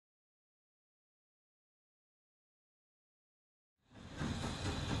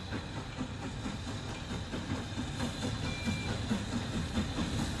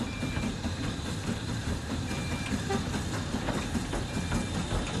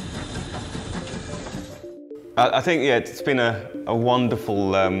I think, yeah, it's been a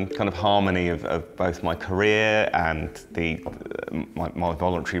wonderful kind of harmony of both my career and my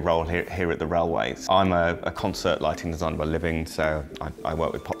voluntary role here at the Railways. I'm a concert lighting designer by living, so I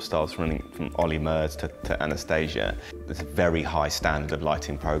work with pop stars from Ollie Murs to Anastasia. There's a very high standard of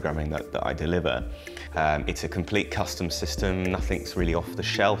lighting programming that I deliver. It's a complete custom system, nothing's really off the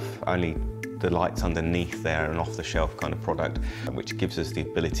shelf, only the lights underneath there are an off-the-shelf kind of product, which gives us the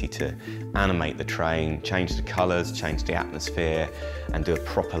ability to animate the train, change the colours, change the atmosphere, and do a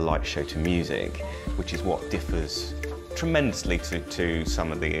proper light show to music, which is what differs tremendously to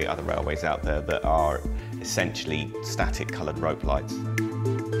some of the other railways out there that are essentially static coloured rope lights.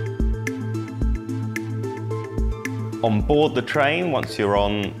 On board the train, once you're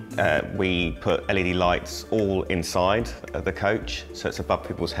on, we put LED lights all inside the coach, so it's above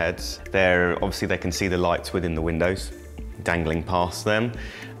people's heads. Obviously they can see the lights within the windows, dangling past them.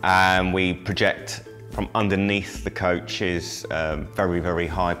 And we project from underneath the coaches very, very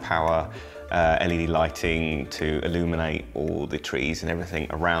high power LED lighting to illuminate all the trees and everything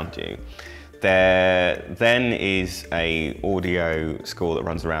around you. There then is an audio score that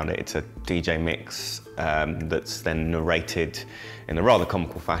runs around it. It's a DJ mix that's then narrated in a rather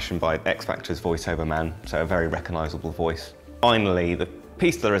comical fashion by X Factor's voiceover man, so a very recognisable voice. Finally, the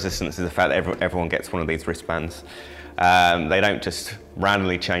piece of the resistance is the fact that everyone gets one of these wristbands. They don't just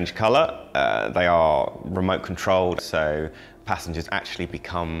randomly change colour, they are remote controlled, so passengers actually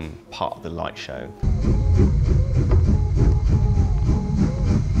become part of the light show.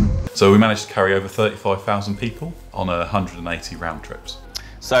 So we managed to carry over 35,000 people on 180 round trips.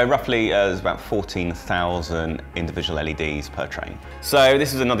 So roughly there's about 14,000 individual LEDs per train. So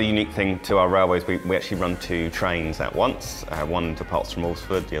this is another unique thing to our railways. We actually run 2 trains at once. One departs from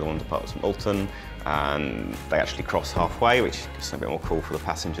Alresford, the other one departs from Alton, and they actually cross halfway, which is a bit more cool for the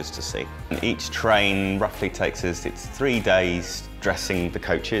passengers to see. And each train roughly takes us, it's 3 days dressing the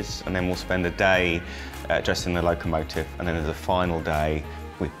coaches, and then we'll spend a day dressing the locomotive, and then there's a final day.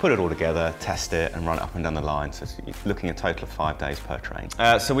 We put it all together, test it, and run it up and down the line. So you're looking at a total of 5 days per train.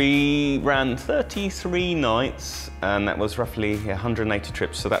 So we ran 33 nights, and that was roughly 180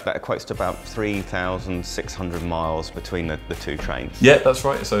 trips. So that equates to about 3,600 miles between the 2 trains. Yeah, that's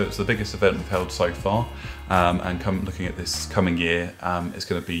right. So it's the biggest event we've held so far. And looking at this coming year, it's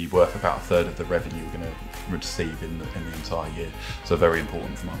going to be worth about 1/3 of the revenue we're going to receive in the entire year. So very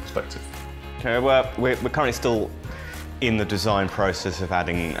important from our perspective. Okay, well, we're currently still in the design process of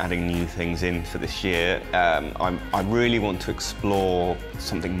adding new things in for this year. I really want to explore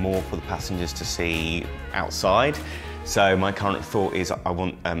something more for the passengers to see outside. So my current thought is I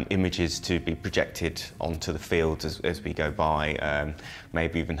want images to be projected onto the fields as we go by.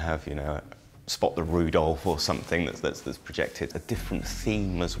 Maybe even have, you know, Spot the Rudolph or something that's projected. A different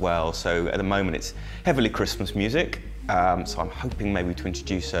theme as well. So at the moment it's heavily Christmas music. So I'm hoping maybe to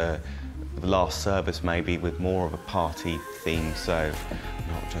introduce the last service maybe with more of a party theme, so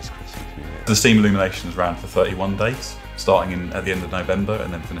not just Christmas music. The Steam Illuminations ran for 31 days, starting at the end of November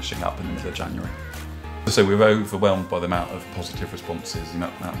and then finishing up in the middle of January. So we were overwhelmed by the amount of positive responses, the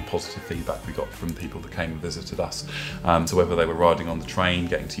amount of positive feedback we got from people that came and visited us. So whether they were riding on the train,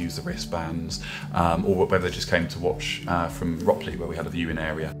 getting to use the wristbands, or whether they just came to watch from Ropley, where we had a viewing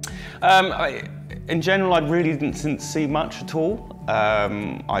area. In general, I really didn't see much at all.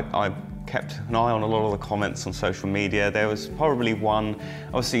 I kept an eye on a lot of the comments on social media. There was probably one,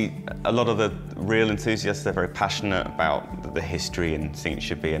 obviously a lot of the real enthusiasts, they're very passionate about the history and think it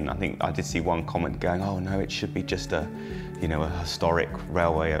should be, and I think I did see one comment going, oh no, it should be just a historic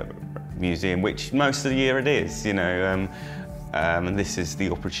railway museum, which most of the year it is, you know. And this is the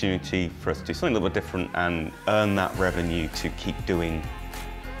opportunity for us to do something a little bit different and earn that revenue to keep doing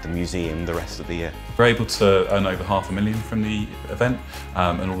the museum the rest of the year. We're able to earn over £500,000 from the event,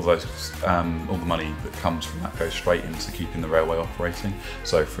 and all of those, all the money that comes from that goes straight into keeping the railway operating.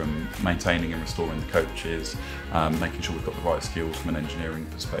 So from maintaining and restoring the coaches, making sure we've got the right skills from an engineering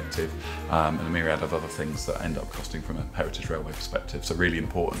perspective, and a myriad of other things that end up costing from a heritage railway perspective. So really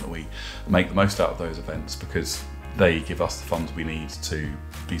important that we make the most out of those events, because they give us the funds we need to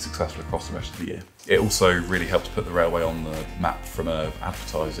be successful across the rest of the year. It also really helps put the railway on the map from an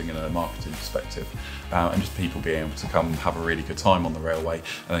advertising and a marketing perspective, and just people being able to come have a really good time on the railway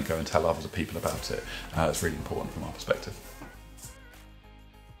and then go and tell other people about it. It's really important from our perspective.